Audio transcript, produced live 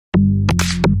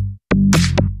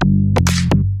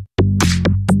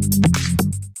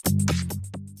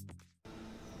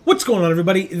What's going on,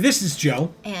 everybody? This is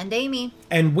Joe. And Amy.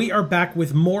 And we are back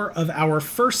with more of our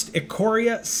first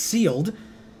Ikoria sealed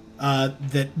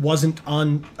that wasn't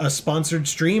on a sponsored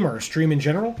stream or a stream in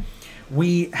general.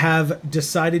 We have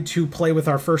decided to play with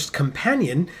our first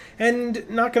companion, and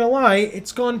not gonna lie,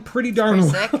 it's gone pretty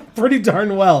darn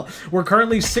well. We're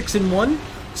currently 6-1,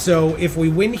 so if we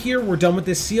win here, we're done with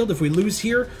this sealed. If we lose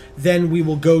here, then we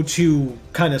will go to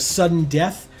kind of sudden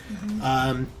death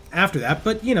after that.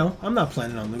 But, you know, I'm not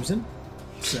planning on losing,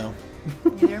 so...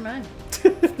 Neither am I.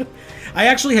 I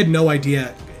actually had no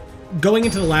idea. Going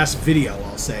into the last video,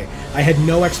 I'll say, I had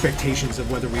no expectations of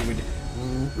whether we would,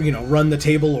 you know, run the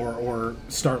table or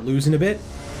start losing a bit.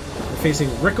 We're facing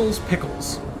Rickles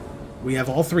Pickles. We have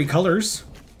all three colors,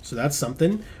 so that's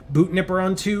something. Boot Nipper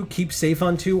on 2, Keep Safe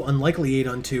on 2, Unlikely 8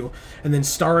 on 2, and then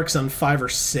Starix on 5 or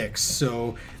 6.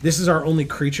 So this is our only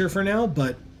creature for now,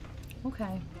 but...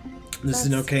 Okay. This is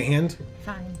an okay hand?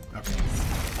 Fine. Okay.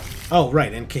 Oh,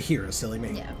 right, and Kahira, silly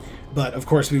me. Yeah. But, of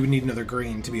course, we would need another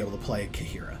green to be able to play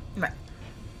Kahira. Right.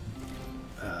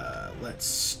 Let's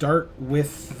start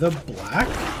with the black.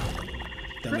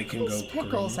 Then we can go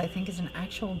Pickles, green. I think, is an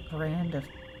actual brand of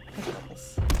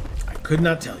pickles. I could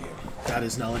not tell you. That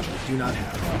is knowledge I do not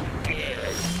have.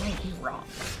 I might be wrong.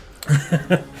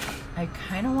 I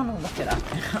kind of want to look it up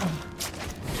now.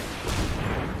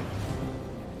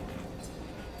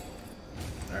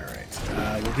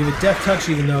 Alright. We'll give it Death Touch,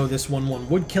 even though this 1/1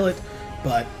 would kill it,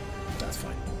 but that's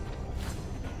fine.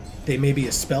 They may be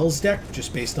a spells deck,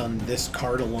 just based on this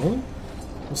card alone.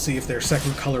 We'll see if their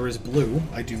second color is blue.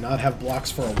 I do not have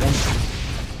blocks for a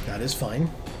 1/1. That is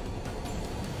fine.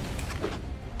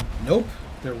 Nope.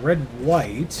 They're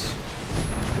red-white.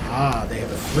 Ah, they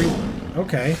have a 3/1.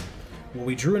 Okay. Well,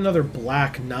 we drew another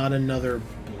black, not another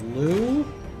blue.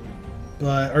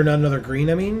 But, or not another green,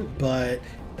 I mean. But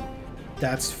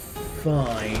that's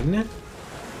fine.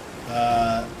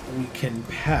 We can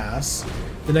pass.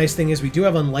 The nice thing is we do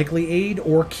have Unlikely Aid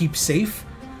or Keep Safe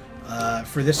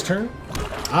for this turn.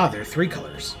 Ah, there are 3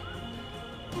 colors.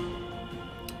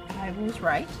 I was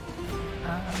right.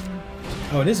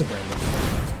 Oh, it is a brand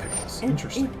of pickles.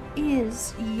 Interesting. It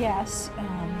is, yes.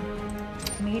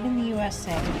 Made in the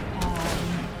USA.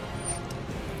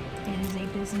 It is a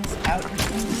business out of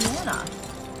Indiana.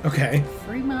 Okay.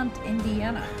 Fremont,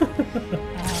 Indiana.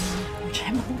 Which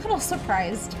I'm a little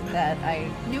surprised that I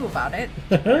knew about it,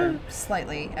 or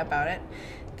slightly about it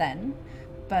then.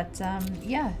 But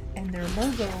yeah, and their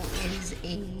logo is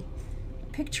a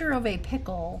picture of a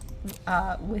pickle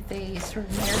with a sort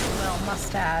of ne'er-do-well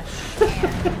mustache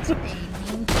and a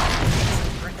mean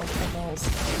Rickle Pickles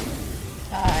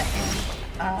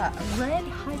and red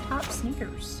high-top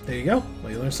sneakers. There you go.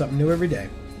 Well, you learn something new every day.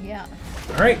 Yeah.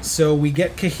 Alright, so we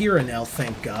get Kahira now,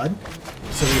 thank God.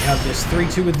 So we have this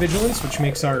 3/2 with Vigilance, which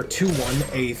makes our 2/1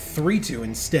 a 3/2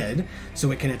 instead,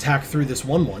 so it can attack through this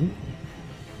 1/1.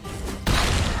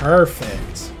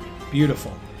 Perfect.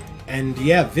 Beautiful. And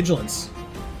yeah, Vigilance.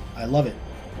 I love it.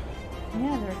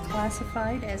 Yeah, they're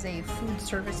classified as a food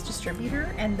service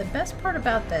distributor, and the best part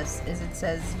about this is it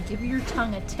says, give your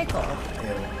tongue a tickle.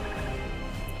 Yeah.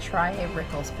 Try a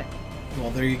Rickles pickle.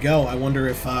 Well, there you go. I wonder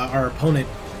if our opponent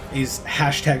is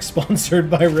hashtag sponsored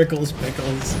by Rickles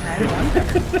Pickles. I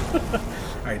wonder.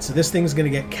 Alright, so this thing's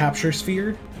going to get Capture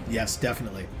Sphered? Yes,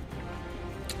 definitely.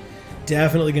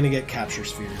 Definitely going to get Capture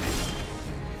Sphered.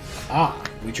 Ah,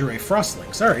 we drew a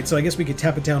Frostlings. Alright, so I guess we could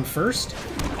tap it down first.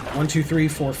 1, 2, 3,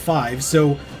 4, 5.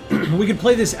 So we could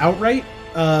play this outright.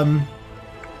 Or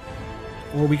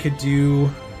we could do...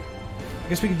 I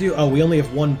guess we could do... Oh, we only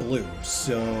have 1 blue,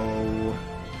 so...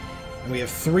 And we have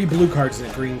 3 blue cards and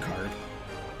a green card.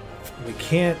 We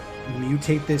can't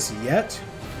mutate this yet.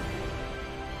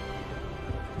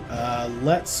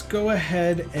 Let's go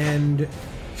ahead and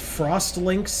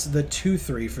Frostlinks the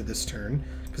 2/3 for this turn,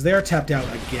 because they are tapped out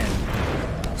again.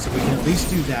 So we can at least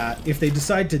do that. If they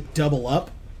decide to double up,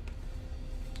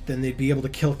 then they'd be able to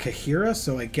kill Kahira,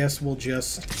 so I guess we'll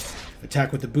just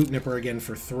attack with the Boot Nipper again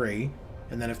for 3.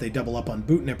 And then if they double up on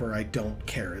Boot Nipper, I don't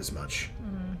care as much.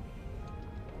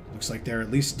 Looks like they're at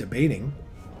least debating.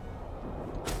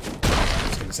 I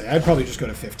was going to say, I'd probably just go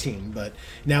to 15, but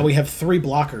now we have 3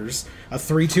 blockers. A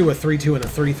 3/2, a 3/2, and a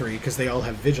 3/3, because they all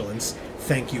have Vigilance.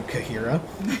 Thank you, Kahira.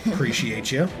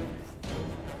 Appreciate you.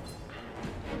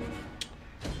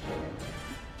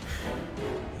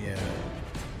 Yeah.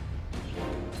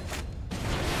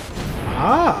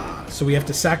 Ah! So we have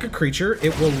to sack a creature.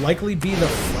 It will likely be the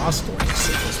Frostlings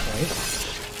at this point.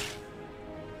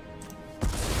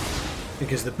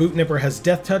 Because the Boot Nipper has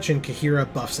Death Touch and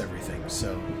Kahira buffs everything,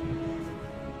 so...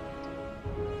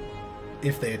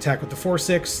 If they attack with the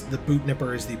 4/6, the Boot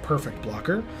Nipper is the perfect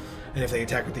blocker. And if they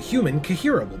attack with the human,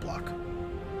 Kahira will block.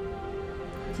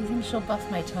 Do you think she'll buff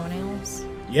my toenails?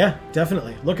 Yeah,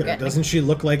 definitely. Look at her. Doesn't she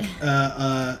look like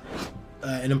an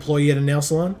employee at a nail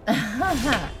salon?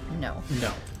 No.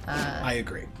 No. I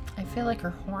agree. I feel like her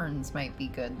horns might be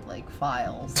good, like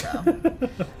files, though.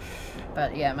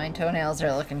 But yeah, my toenails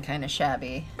are looking kind of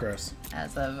shabby. Gross.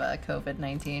 As of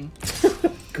COVID-19.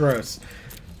 Gross.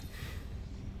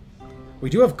 We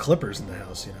do have clippers in the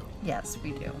house, you know. Yes,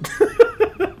 we do.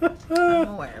 I'm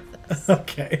aware of this.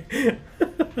 Okay.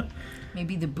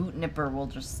 Maybe the Boot Nipper will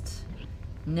just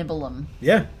nibble them.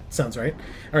 Yeah, sounds right.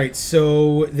 All right,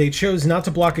 so they chose not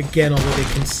to block again, although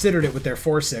they considered it with their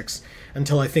 4/6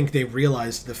 until I think they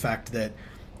realized the fact that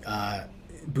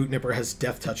Boot Nipper has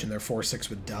Death Touch and their 4/6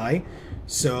 would die.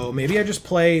 So maybe I just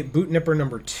play Boot Nipper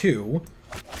number 2,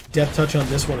 Death Touch on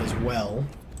this one as well.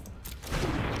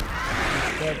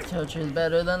 Death Touch is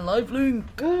better than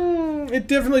Lifelink. It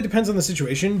definitely depends on the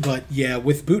situation, but yeah,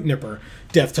 with Boot Nipper,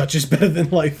 Death Touch is better than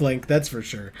Lifelink, that's for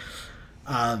sure.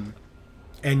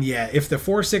 And yeah, if the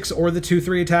 4/6 or the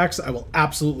 2/3 attacks, I will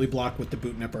absolutely block with the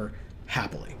Boot Nipper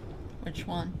happily. Which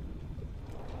one?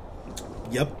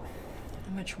 Yep.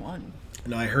 Which one?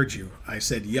 No, I heard you. I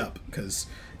said yup, because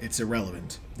it's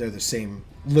irrelevant. They're the same,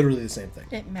 literally the same thing.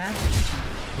 It matters.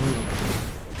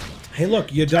 Hey, look,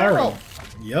 Yadaro. Turtle.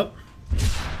 Yep.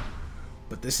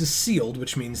 But this is sealed,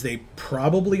 which means they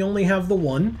probably only have the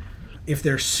one. If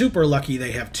they're super lucky,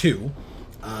 they have 2.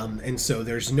 And so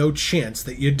there's no chance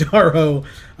that Yadaro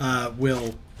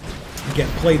will get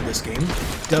played this game.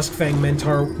 Duskfang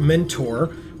Mentor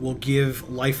will give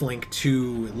lifelink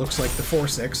to, it looks like the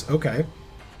 4/6. Okay.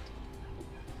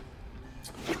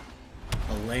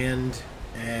 A land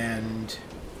and...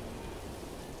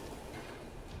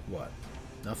 what?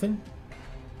 Nothing?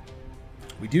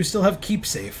 We do still have Keep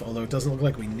Safe, although it doesn't look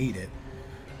like we need it.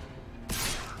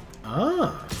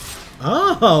 Ah.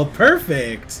 Oh,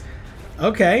 perfect!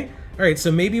 Okay. Alright,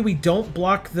 so maybe we don't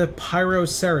block the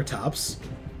Pyroceratops,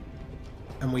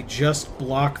 and we just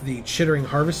block the Chittering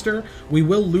Harvester. We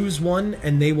will lose one,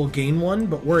 and they will gain one,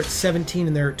 but we're at 17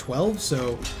 and they're at 12,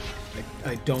 so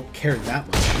I don't care that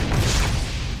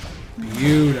much.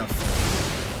 Beautiful.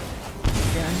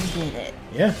 Done did it.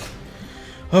 Yeah.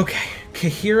 Okay.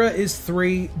 Kahira is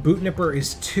 3, Boot Nipper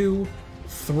is 2,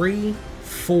 3,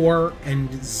 4,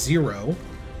 and 0.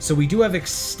 So we do have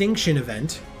Extinction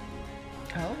Event.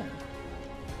 Oh.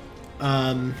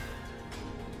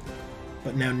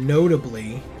 But now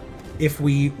notably, if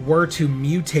we were to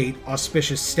mutate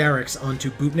Auspicious Starix onto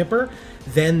Boot Nipper,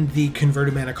 then the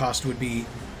converted mana cost would be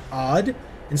odd,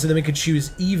 and so then we could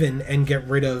choose even and get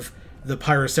rid of the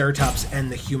Pyroceratops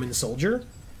and the Human Soldier.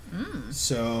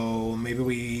 So maybe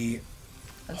we...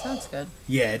 That sounds good.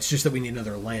 Yeah, it's just that we need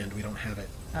another land. We don't have it.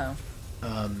 Oh.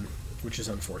 Which is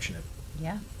unfortunate.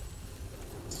 Yeah.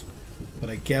 But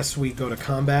I guess we go to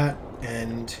combat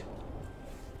and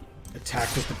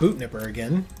attack with the Boot Nipper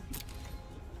again.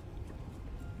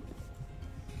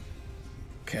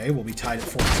 Okay, we'll be tied at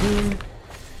 14.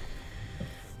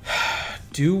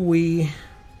 Do we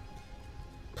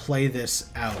play this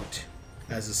out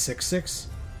as a 6/6?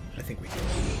 I think we do.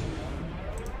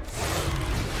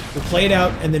 We'll play it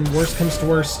out, and then worst comes to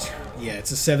worst. Yeah,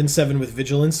 it's a 7/7 with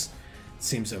Vigilance. It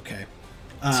seems okay.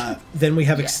 Then we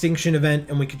have Extinction Event,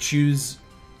 and we could choose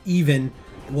even.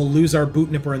 We'll lose our Boot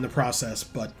Nipper in the process,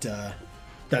 but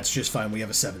that's just fine. We have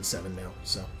a 7/7 now,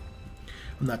 so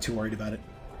I'm not too worried about it.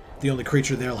 The only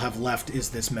creature they'll have left is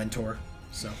this Mentor,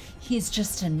 so... He's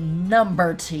just a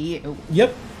number to you.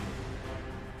 Yep.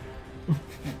 An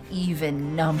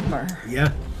even number.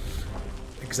 Yeah.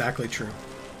 Exactly true.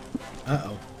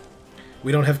 Uh-oh.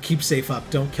 We don't have Keep Safe up.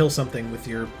 Don't kill something with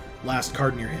your last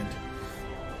card in your hand.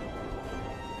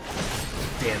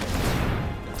 Damn it.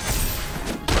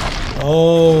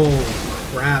 Oh,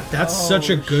 crap. That's such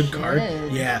a good card.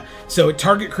 Yeah. So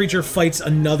target creature fights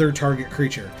another target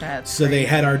creature. That's so crazy. they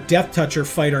had our Death Toucher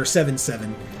fight our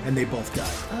 7/7, and they both died.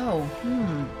 Oh,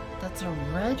 that's a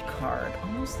red card.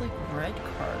 Almost like red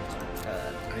cards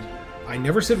are good. I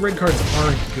never said red cards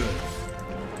aren't good.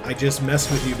 I just mess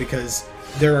with you because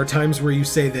there are times where you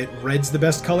say that red's the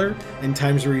best color, and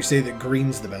times where you say that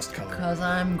green's the best color. Because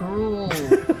I'm Gruul.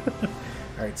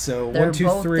 Alright, so They're 1, 2,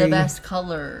 both 3. the best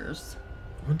colors.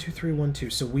 1, 2, 3, 1, 2.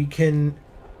 So we can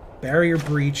Barrier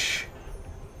Breach.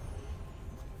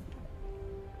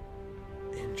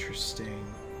 Interesting.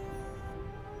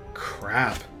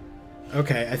 Crap.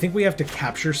 Okay, I think we have to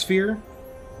Capture Sphere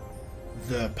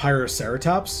the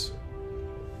Pyroceratops.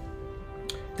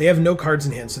 They have no cards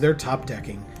in hand, so they're top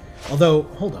decking. Although,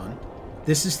 hold on.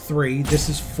 This is 3. This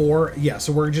is 4. Yeah,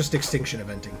 so we're just extinction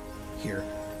eventing here.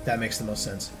 That makes the most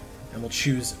sense. And we'll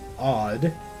choose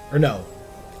odd. Or no.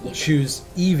 We'll choose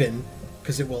even,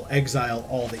 because it will exile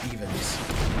all the evens.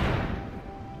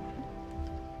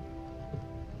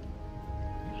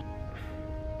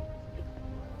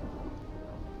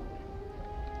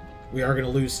 We are going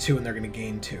to lose 2 and they're going to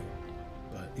gain 2.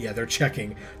 But yeah, they're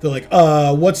checking. They're like,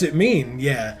 what's it mean?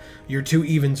 Yeah, your 2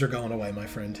 evens are going away, my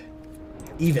friend.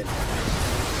 Even.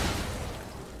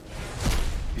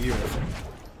 Beautiful.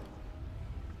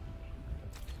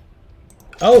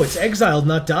 Oh, it's exiled,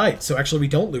 not died. So actually we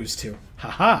don't lose 2.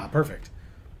 Haha, perfect.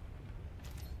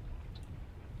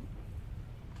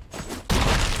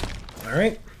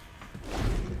 Alright.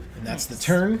 And that's the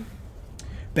turn.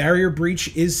 Barrier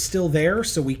Breach is still there,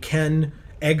 so we can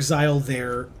exile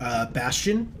their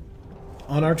Bastion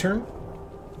on our turn.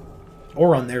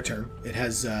 Or on their turn. It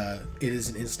has it is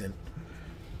an instant.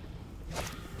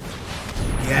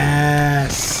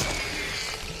 Yes!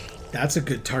 That's a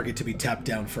good target to be tapped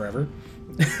down forever.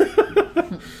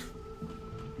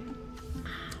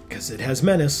 Because it has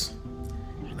Menace.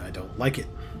 And I don't like it.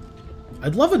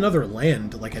 I'd love another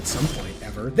land, like, at some point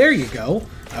ever. There you go!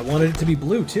 I wanted it to be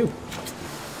blue, too.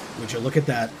 Would you look at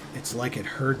that? It's like it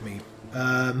heard me.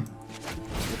 We'll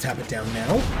tap it down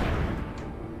now.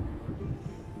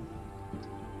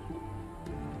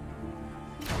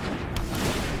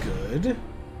 Good.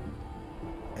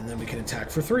 And then we can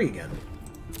attack for 3 again.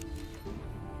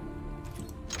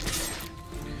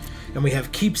 And we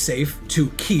have Keep Safe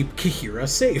to keep Kahira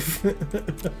safe.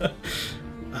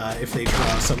 If they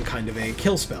draw some kind of a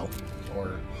kill spell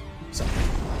or something.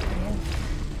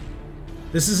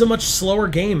 This is a much slower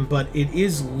game, but it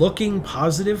is looking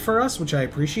positive for us, which I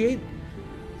appreciate.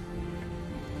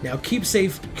 Now, Keep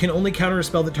Safe can only counter a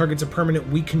spell that targets a permanent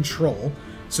we control.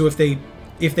 So if they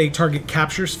target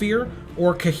Capture Sphere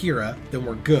or Kahira, then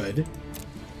we're good.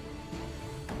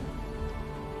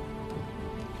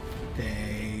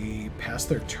 They pass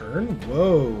their turn?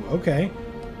 Whoa, okay.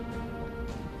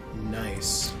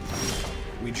 Nice.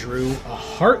 We drew a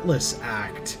Heartless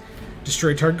Act.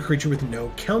 Destroy target creature with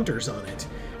no counters on it.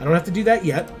 I don't have to do that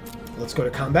yet. Let's go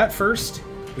to combat first.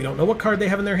 We don't know what card they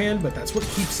have in their hand, but that's what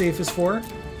Keep Safe is for.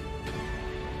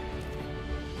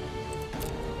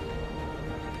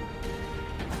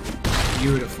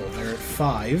 Beautiful. They're at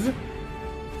 5.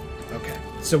 Okay.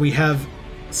 So we have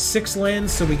 6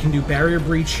 lands, so we can do Barrier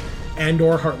Breach and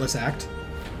or Heartless Act.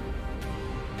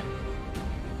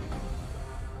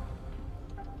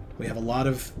 We have a lot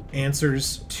of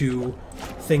answers to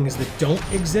things that don't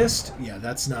exist. Yeah,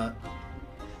 that's not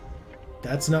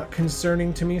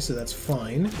concerning to me, so that's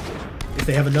fine. If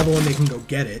they have another one, they can go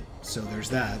get it, so there's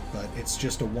that, but it's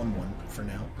just a 1/1 for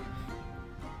now.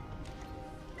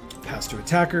 Pass to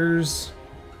attackers.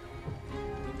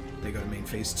 They go to main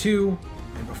phase 2,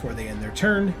 and before they end their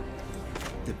turn,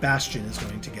 the Bastion is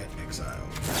going to get exiled.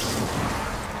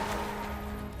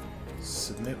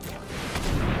 Submit 1.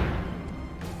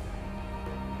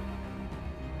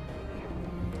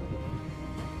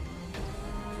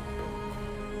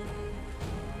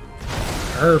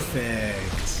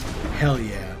 Perfect. Hell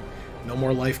yeah. No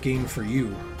more life gain for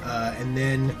you. And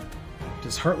then,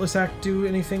 does Heartless Act do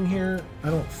anything here?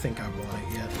 I don't think I want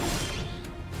it yet.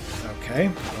 Okay.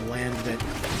 A land that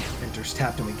enters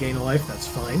tapped and we gain a life, that's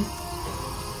fine.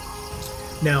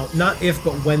 Now, not if,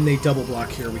 but when they double block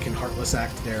here, we can Heartless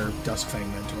Act their Duskfang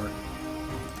Mentor.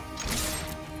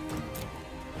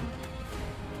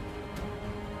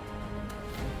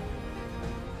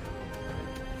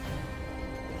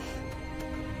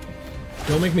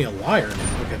 Don't make me a liar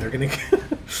now. Okay,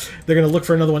 they're gonna look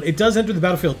for another one. It does enter the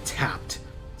battlefield tapped,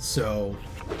 so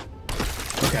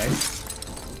okay.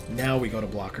 Now we go to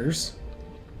blockers.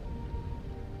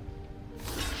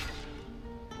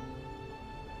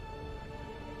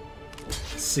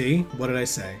 See, what did I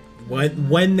say?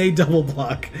 When they double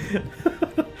block.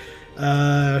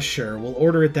 Sure, we'll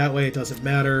order it that way. It doesn't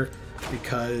matter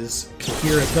because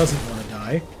Kahira doesn't want to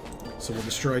die. So we'll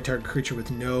destroy target creature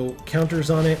with no counters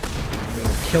on it. And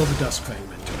we'll kill the Duskfang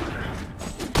Mentor.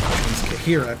 Means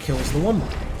Kahira kills the 1/1.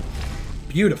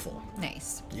 Beautiful.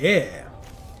 Nice. Yeah.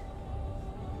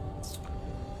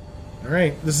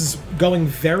 Alright, this is going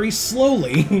very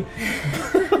slowly.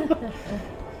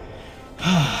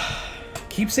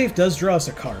 Keep Safe does draw us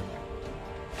a card.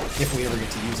 If we ever get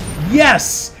to use it.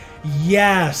 Yes!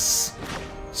 Yes!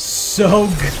 So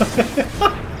good.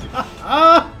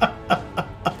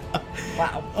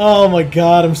 Wow. Oh my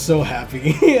god, I'm so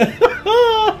happy.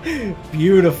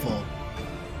 Beautiful.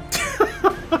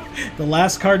 The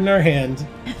last card in our hand.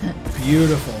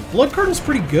 Beautiful. Blood Cardin's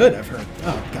pretty good, I've heard.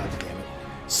 Oh, god damn it.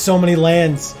 So many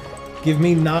lands. Give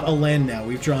me not a land now.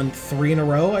 We've drawn 3 in a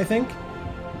row, I think.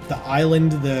 The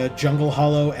island, the jungle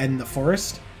hollow, and the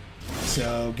forest.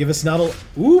 So give us not a...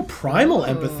 Ooh, primal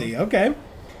empathy. Okay.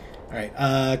 All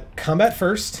right. Combat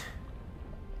first.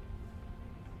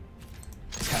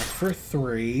 Attack for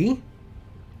 3.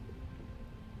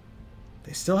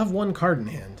 They still have 1 card in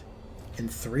hand.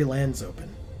 And 3 lands open.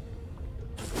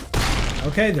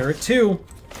 Okay, they're at 2.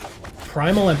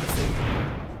 Primal empathy.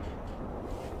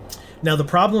 Now the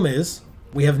problem is,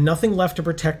 we have nothing left to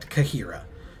protect Kahira.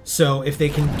 So if they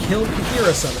can kill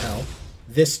Kahira somehow,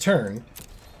 this turn,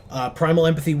 Primal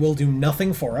Empathy will do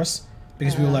nothing for us,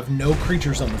 because we will have no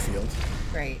creatures on the field.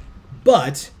 Right.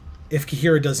 But, if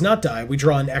Kahira does not die, we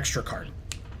draw an extra card.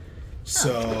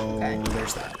 So,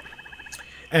 there's that.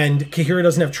 And Kahira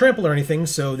doesn't have trample or anything,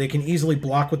 so they can easily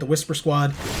block with the Whisper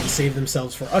Squad and save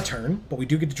themselves for a turn, but we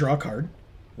do get to draw a card.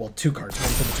 Well, 2 cards, 1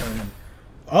 for the turn. And...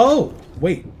 Oh!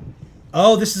 Wait.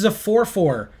 Oh, this is a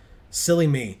 4/4. Silly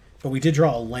me. But we did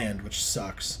draw a land, which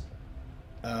sucks.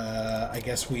 I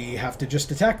guess we have to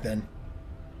just attack then.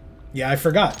 Yeah, I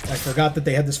forgot. I forgot that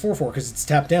they had this 4/4 because it's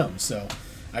tapped down, so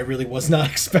I really was not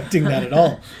expecting that at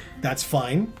all. That's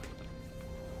fine.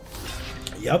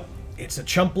 Yep. It's a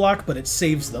chump block, but it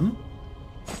saves them.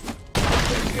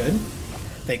 Very good.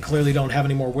 They clearly don't have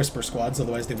any more Whisper Squads,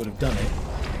 otherwise they would have done it.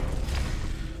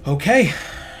 Okay.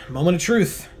 Moment of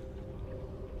truth.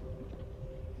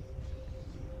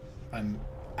 I'm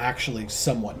actually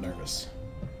somewhat nervous.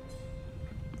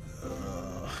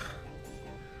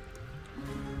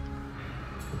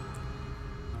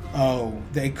 Oh,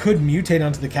 they could mutate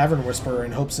onto the Cavern Whisperer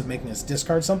in hopes of making us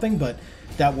discard something, but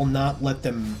that will not let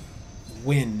them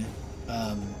win.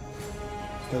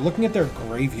 They're looking at their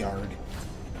graveyard,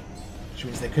 which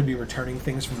means they could be returning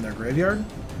things from their graveyard,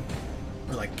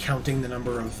 or like counting the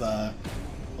number of,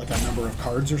 like a number of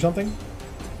cards or something,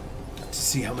 to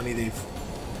see how many they've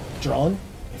drawn,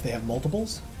 if they have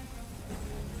multiples.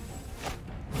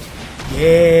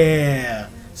 Yeah!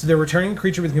 So they're returning a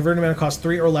creature with converted mana cost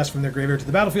 3 or less from their graveyard to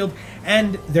the battlefield,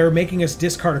 and they're making us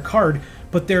discard a card,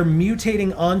 but they're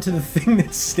mutating onto the thing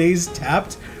that stays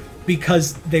tapped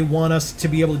because they want us to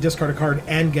be able to discard a card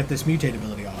and get this mutate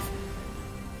ability off.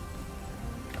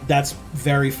 That's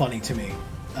very funny to me.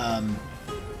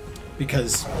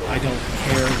 Because I don't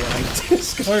care what I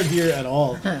discard here at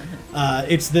all.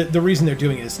 It's the reason they're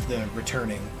doing it is the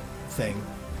returning thing.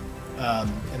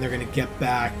 And they're going to get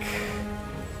back...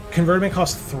 Converted mana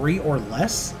cost 3 or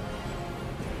less?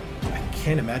 I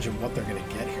can't imagine what they're going to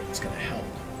get here that's going to help.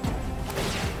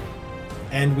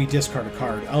 And we discard a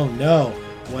card. Oh no!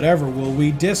 Whatever will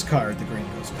we discard? The green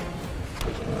goes away.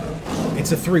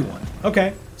 It's a 3/1.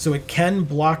 Okay, so it can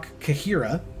block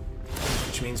Kahira,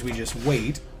 which means we just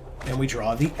wait, and we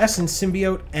draw the Essence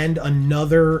Symbiote and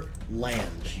another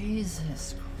land.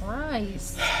 Jesus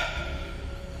Christ.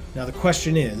 Now the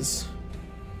question is...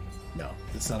 No,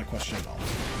 it's not a question at all.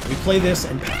 We play this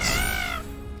and pass.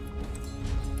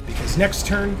 Because next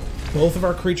turn, both of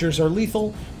our creatures are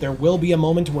lethal. There will be a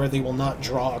moment where they will not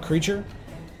draw a creature.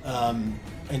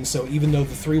 And so even though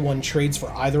the 3/1 trades for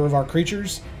either of our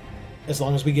creatures, as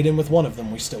long as we get in with one of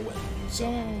them, we still win. So,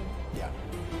 yeah.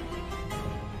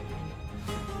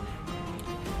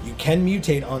 You can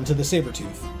mutate onto the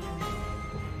Sabertooth.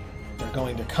 They're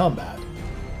going to combat.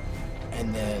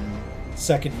 And then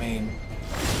second main,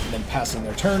 and then passing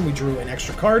their turn, we drew an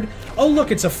extra card. Oh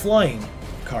look, it's a flying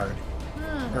card.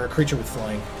 Or a creature with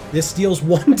flying. This deals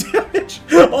 1 damage.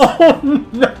 Oh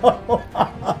no!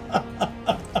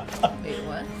 Wait,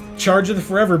 what? Charge of the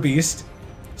Forever Beast.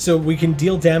 So we can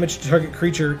deal damage to target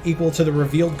creature equal to the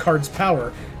revealed card's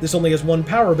power. This only has 1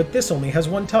 power, but this only has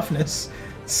 1 toughness.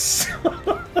 So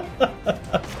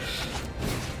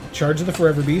Charge of the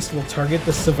Forever Beast will target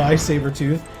the Savai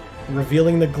Sabertooth,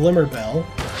 revealing the Glimmer Bell.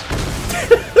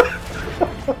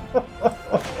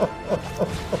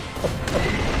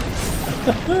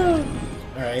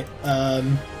 Alright,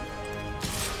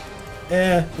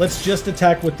 let's just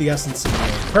attack with the Essence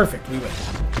Symbiote. Perfect, we win.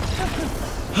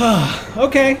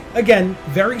 Okay, again,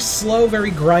 very slow,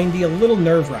 very grindy, a little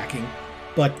nerve-wracking,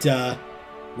 but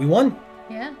we won.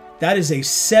 Yeah. That is a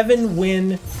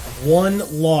 7-win,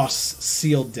 1-loss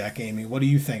sealed deck, Amy. What do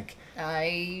you think?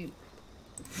 I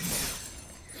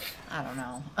don't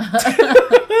know.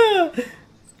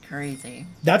 Crazy.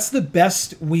 That's the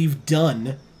best we've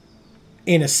done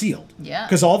in a sealed. Yeah.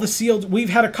 Because all the sealed, we've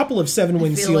had a couple of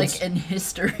 7-win I feel sealeds. like in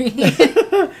history.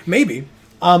 Maybe.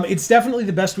 It's definitely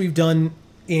the best we've done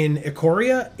in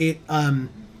Ikoria.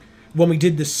 When we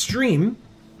did the stream,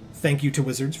 thank you to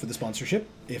Wizards for the sponsorship,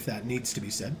 if that needs to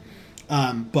be said.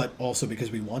 but also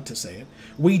because we want to say it.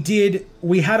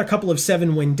 We had a couple of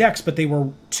 7-win decks, but they were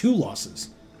 2 losses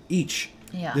each.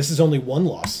 Yeah. This is only 1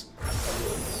 loss.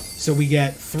 So we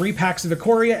get 3 packs of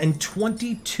Ikoria and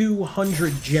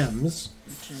 2,200 gems.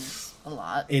 Which is a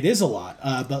lot. It is a lot,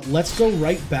 but let's go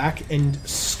right back and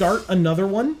start another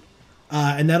one.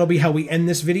 And that'll be how we end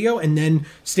this video, and then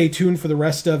stay tuned for the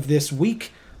rest of this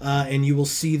week, and you will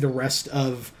see the rest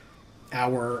of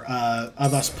our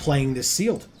of us playing this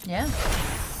sealed. Yeah.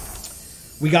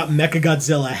 We got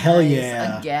Mechagodzilla, hell Nice.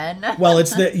 yeah. Again? Well,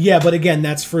 it's but again,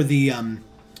 that's for the,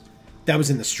 that was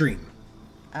in the stream.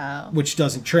 Oh. Which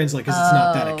doesn't translate because it's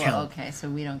not that account. Okay, so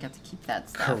we don't get to keep that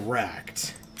stuff.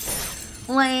 Correct.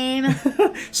 Lame.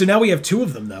 So now we have 2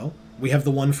 of them, though. We have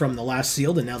the one from the last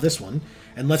sealed, and now this one.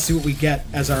 And let's see what we get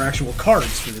as our actual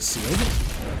cards for this sealed.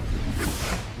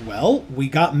 Well, we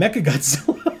got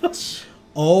Mechagodzilla.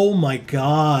 Oh my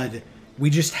god. We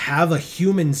just have a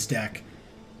humans deck.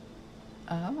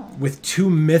 Oh. With 2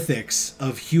 mythics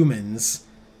of humans.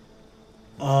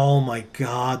 Oh my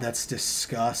god, that's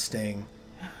disgusting.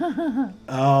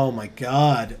 Oh my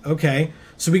god. Okay.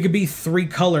 So we could be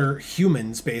 3-color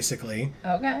humans, basically.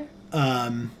 Okay.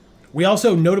 We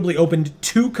also notably opened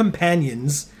 2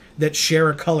 companions that share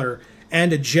a color,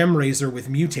 and a Gem Raiser with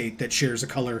Mutate that shares a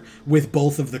color with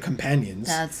both of the companions.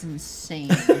 That's insane.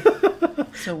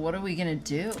 So what are we going to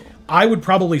do? I would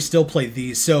probably still play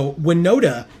these. So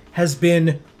Winota has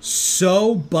been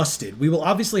so busted. We will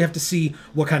obviously have to see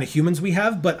what kind of humans we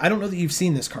have, but I don't know that you've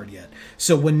seen this card yet.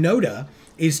 So Winota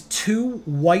is 2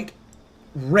 white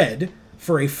red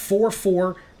for a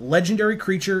 4/4 legendary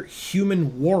creature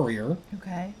human warrior.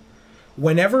 Okay.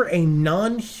 Whenever a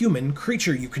non-human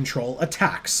creature you control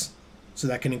attacks, so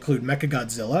that can include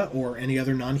Mechagodzilla or any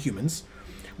other non-humans,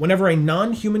 whenever a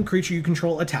non-human creature you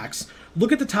control attacks,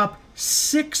 look at the top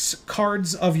 6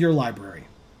 cards of your library.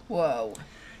 Whoa.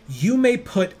 You may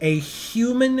put a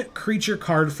human creature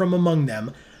card from among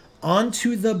them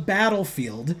onto the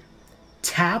battlefield,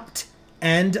 tapped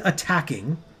and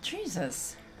attacking.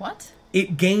 Jesus. What?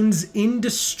 It gains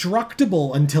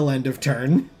indestructible until end of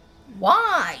turn.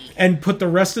 Why? And put the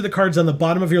rest of the cards on the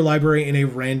bottom of your library in a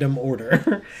random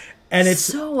order. And it's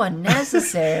so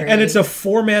unnecessary. And it's a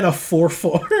 4-mana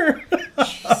 4/4.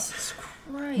 Jesus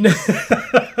Christ.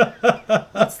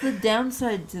 What's the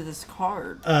downside to this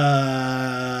card?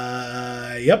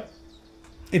 Yep.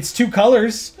 It's 2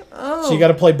 colors. Oh. So you got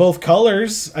to play both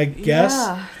colors, I guess.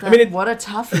 Yeah, I mean, what a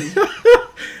toughie.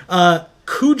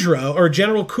 Kudro, or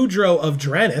General Kudro of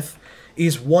Dranith,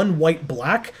 is 1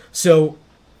 white-black. So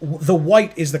the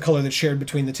white is the color that's shared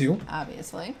between the 2.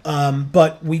 Obviously.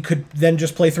 But we could then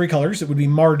just play 3 colors. It would be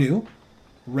Mardu,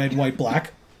 red, white,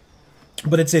 black.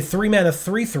 But it's a 3-mana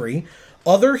 3/3.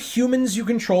 Other humans you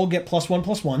control get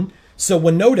 +1/+1. So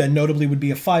Winota notably would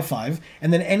be a 5/5.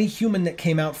 And then any human that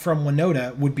came out from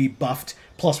Winota would be buffed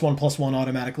 +1/+1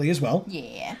 automatically as well.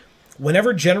 Yeah.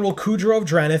 Whenever General Kudro of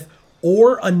Dranith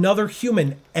or another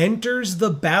human enters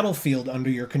the battlefield under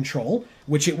your control,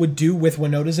 which it would do with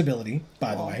Winota's ability,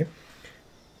 by the way,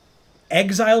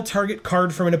 exile target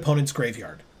card from an opponent's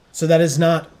graveyard. So that is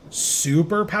not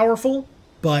super powerful,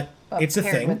 but it's a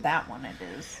thing. With that one, it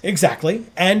is. Exactly.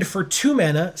 And for 2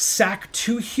 mana, sack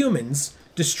 2 humans,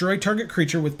 destroy target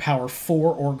creature with power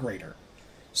 4 or greater.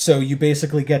 So you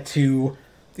basically get to,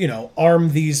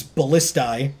 arm these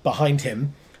ballistae behind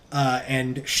him,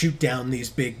 and shoot down these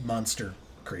big monster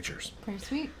creatures. Pretty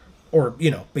sweet. Or,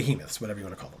 behemoths, whatever you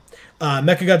want to call them.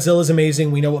 Mechagodzilla is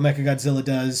amazing. We know what Mechagodzilla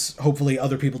does. Hopefully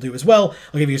other people do as well.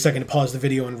 I'll give you a second to pause the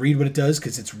video and read what it does,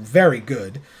 because it's very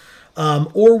good.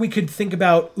 Or we could think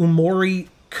about Umori,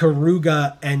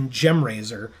 Karuga, and Gem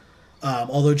Raiser.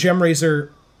 Although Gem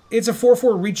Raiser, it's a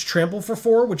 4/4 reach trample for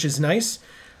 4, which is nice.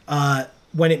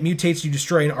 When it mutates, you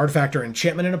destroy an artifact or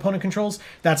enchantment an opponent controls.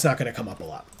 That's not going to come up a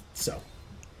lot. So...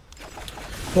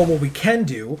 But what we can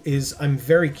do is, I'm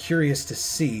very curious to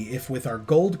see if with our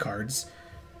gold cards,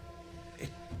 it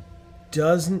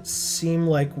doesn't seem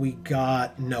like we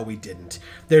got... No, we didn't.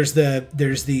 There's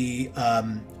the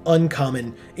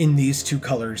uncommon in these 2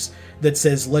 colors that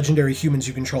says legendary humans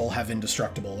you control have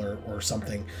indestructible or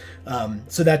something.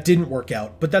 So that didn't work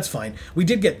out, but that's fine. We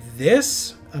did get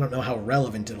this. I don't know how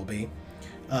relevant it'll be.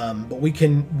 But we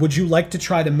can... Would you like to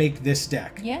try to make this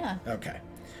deck? Yeah. Okay.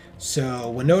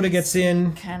 So Winota gets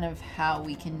in. Kind of how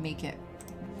we can make it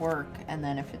work, and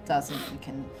then if it doesn't, we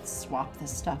can swap the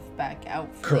stuff back out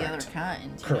for the other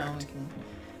kind. Correct. We can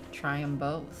try them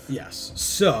both. Yes.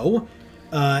 So,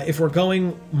 if we're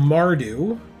going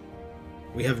Mardu,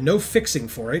 we have no fixing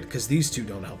for it, because these 2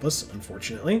 don't help us,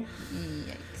 unfortunately.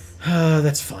 Yikes.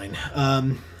 That's fine.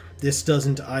 This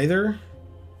doesn't either.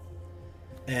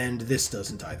 And this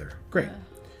doesn't either. Great.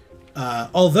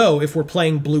 Although, if we're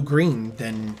playing blue-green,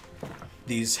 then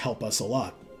these help us a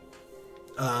lot.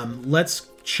 Let's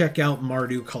check out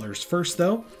Mardu colors first,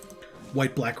 though.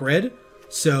 White, black, red.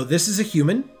 So this is a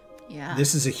human. Yeah.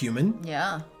 This is a human.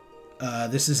 Yeah.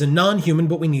 This is a non-human,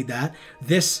 but we need that.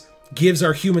 This gives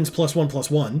our humans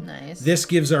 +1/+1. Nice. This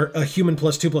gives a human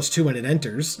 +2/+2 when it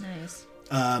enters. Nice.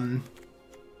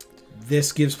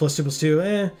 This gives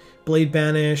 +2/+2. Blade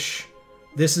banish.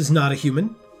 This is not a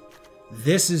human.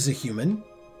 This is a human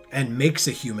and makes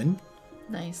a human.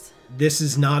 Nice. This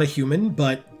is not a human,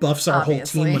 but buffs our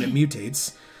Obviously. whole team when it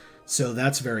mutates. So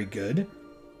that's very good.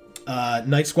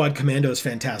 Night Squad Commando is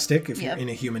fantastic if you're in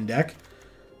a human deck.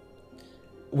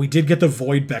 We did get the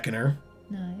Void Beckoner.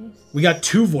 Nice. We got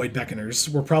 2 Void Beckoners.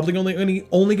 We're probably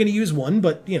only going to use 1,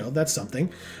 but, you know, that's something.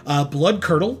 Blood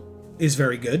Curdle is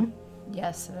very good.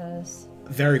 Yes, it is.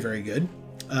 Very, very good.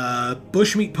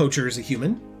 Bushmeat Poacher is a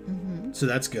human, so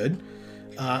that's good.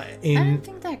 I don't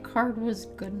think that card was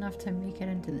good enough to make it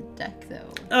into the deck, though.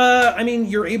 I mean,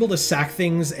 you're able to sack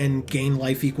things and gain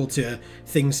life equal to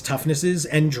things' toughnesses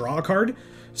and draw a card,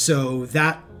 so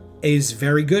that is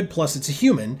very good, plus it's a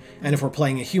human, and if we're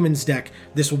playing a human's deck,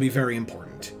 this will be very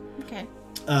important. Okay.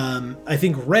 I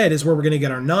think red is where we're going to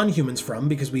get our non-humans from,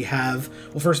 because we have,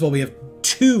 well, first of all, we have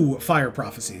 2 Fire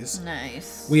Prophecies.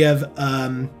 Nice. We have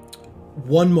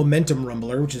 1 Momentum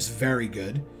Rumbler, which is very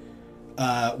good.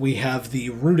 We have the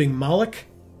Rooting Moloch,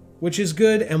 which is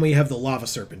good, and we have the Lava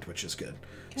Serpent, which is good.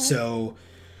 Okay. So,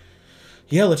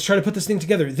 yeah, let's try to put this thing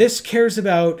together. This cares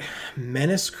about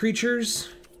menace creatures.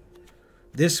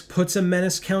 This puts a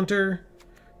menace counter.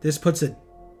 This puts a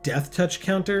death touch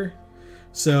counter.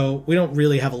 So we don't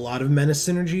really have a lot of menace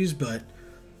synergies, but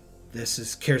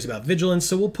this cares about vigilance.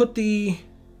 So we'll put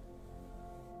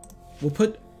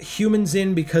humans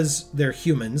in because they're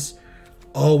humans.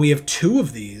 Oh, we have 2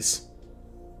 of these.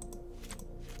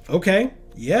 Okay,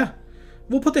 yeah.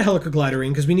 We'll put the Helica Glider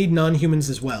in because we need non-humans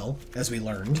as well, as we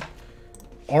learned.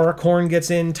 Auracorn gets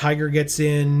in, Tiger gets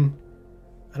in.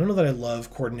 I don't know that I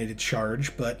love Coordinated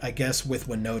Charge, but I guess with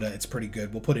Winota it's pretty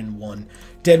good. We'll put in 1.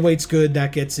 Deadweight's good,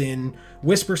 that gets in.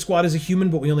 Whisper Squad is a human,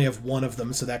 but we only have 1 of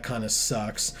them, so that kind of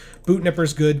sucks. Boot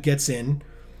Nipper's good, gets in.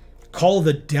 Call of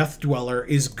the Death Dweller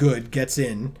is good, gets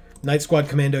in. Night Squad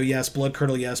Commando, yes. Blood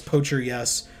Curdle, yes. Poacher,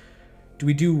 yes. Do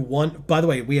we do 1? By the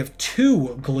way, we have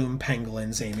 2 Gloom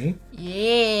Pangolins, Amy.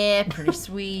 Yeah, pretty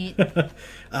sweet.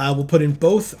 We'll put in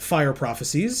both Fire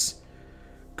Prophecies.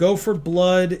 Go for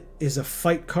Blood is a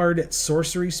fight card at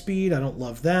sorcery speed. I don't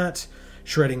love that.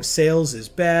 Shredding Sails is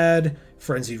bad.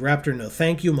 Frenzied Raptor, no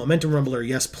thank you. Momentum Rumbler,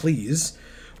 yes please.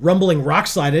 Rumbling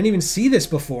Rockslide, I didn't even see this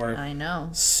before. I know.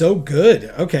 So good.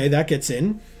 Okay, that gets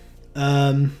in.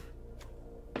 Rooting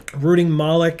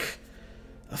Moloch,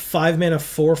 a 5-mana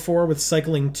 4/4 with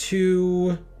cycling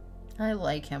 2. I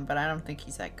like him, but I don't think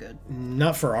he's that good.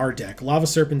 Not for our deck. Lava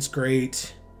Serpent's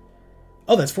great.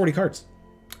 Oh, that's 40 cards.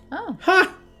 Oh.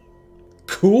 Ha!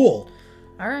 Cool.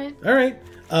 All right. All right.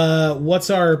 What's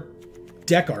our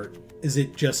deck art? Is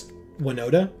it just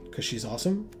Winota? Because she's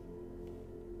awesome?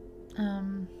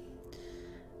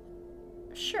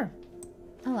 Sure.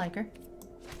 I like her.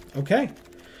 Okay.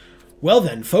 Well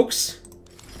then, folks,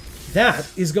 that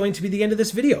is going to be the end of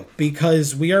this video,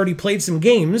 because we already played some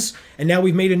games, and now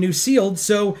we've made a new sealed,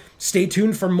 so stay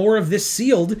tuned for more of this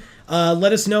sealed.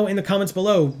 Let us know in the comments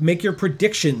below. Make your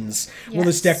predictions. Yes. Will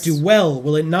this deck do well?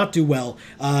 Will it not do well?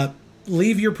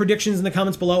 Leave your predictions in the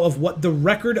comments below of what the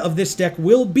record of this deck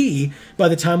will be by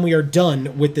the time we are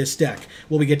done with this deck.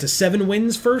 Will we get to 7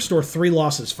 wins first or 3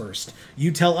 losses first?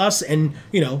 You tell us, and,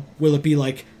 you know, will it be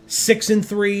like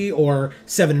 6-3 or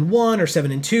 7-1 or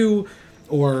 7-2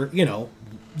 or, you know,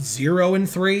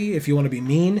 0-3 if you want to be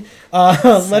mean.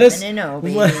 Let us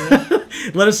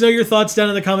know your thoughts down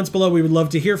in the comments below. We would love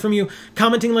to hear from you.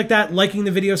 Commenting like that, liking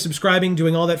the video, subscribing,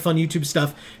 doing all that fun YouTube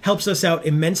stuff helps us out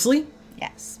immensely.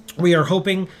 Yes. We are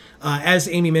hoping, as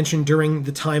Amy mentioned during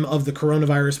the time of the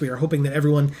coronavirus, we are hoping that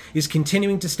everyone is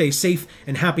continuing to stay safe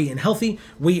and happy and healthy.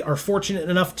 We are fortunate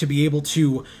enough to be able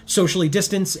to socially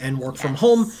distance and work from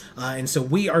home, and so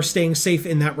we are staying safe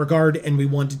in that regard, and we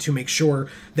wanted to make sure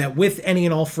that with any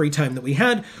and all free time that we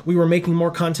had, we were making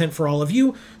more content for all of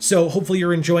you, so hopefully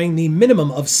you're enjoying the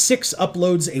minimum of 6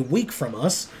 uploads a week from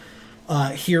us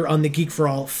here on the Geek for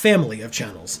All family of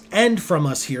channels. And from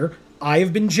us here, I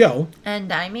have been Joe.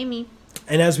 And I'm Amy.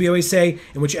 And as we always say,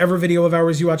 in whichever video of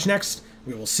ours you watch next,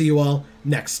 we will see you all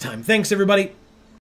next time. Thanks, everybody.